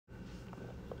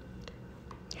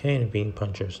Hey,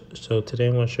 Venipunctures. So today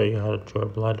I'm going to show you how to draw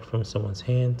blood from someone's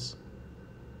hands.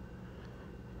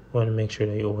 You want to make sure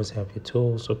that you always have your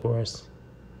tools, of course.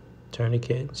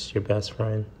 Tourniquet is your best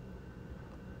friend.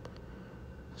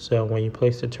 So when you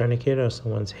place the tourniquet on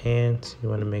someone's hands, you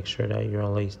want to make sure that you're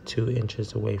at least 2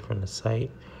 inches away from the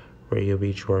site where you'll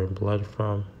be drawing blood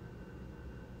from.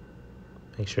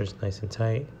 Make sure it's nice and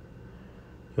tight.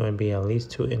 You want to be at least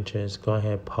 2 inches. Go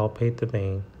ahead, palpate the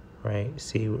vein, right?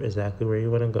 See exactly where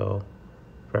you want to go.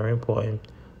 Very important.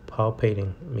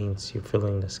 Palpating means you're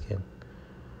feeling the skin.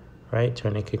 Right?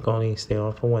 Tourniquet can only stay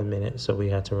on for 1 minute, so we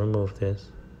had to remove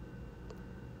this.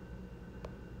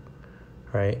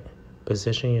 Right?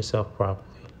 Position yourself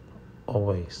properly.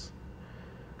 Always.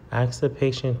 Ask the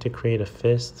patient to create a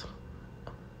fist.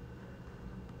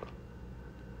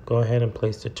 Go ahead and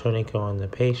place the tourniquet on the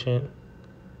patient.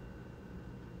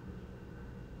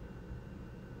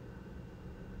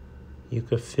 You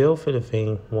could feel for the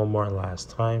vein one more last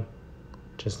time,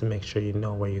 just to make sure you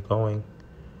know where you're going.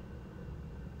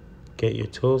 Get your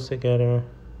tools together.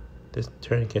 This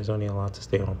tourniquet is only allowed to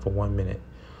stay on for 1 minute.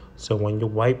 So when you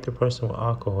wipe the person with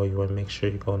alcohol, you want to make sure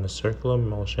you go in a circular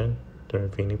motion during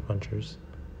Venipunctures.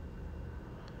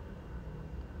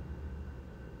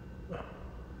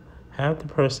 Have the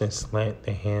person slant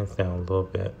their hands down a little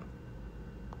bit.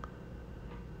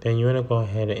 Then you want to go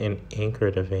ahead and anchor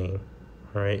the vein.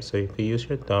 Alright, so you could use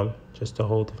your thumb just to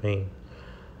hold the vein.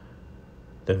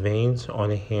 The veins on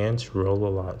the hands roll a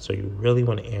lot, so you really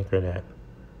want to anchor that.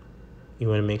 You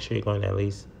want to make sure you're going at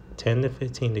least 10 to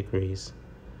 15 degrees.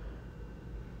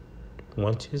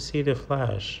 Once you see the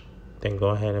flash, then go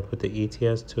ahead and put the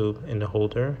ETS tube in the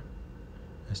holder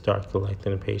and start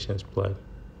collecting the patient's blood.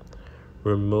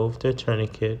 Remove the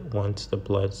tourniquet once the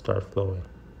blood starts flowing.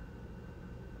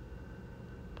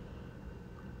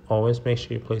 Always make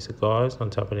sure you place the gauze on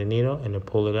top of the needle and then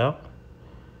pull it out.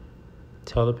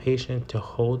 Tell the patient to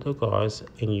hold the gauze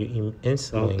and you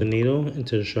instantly dump the needle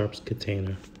into the sharps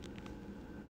container.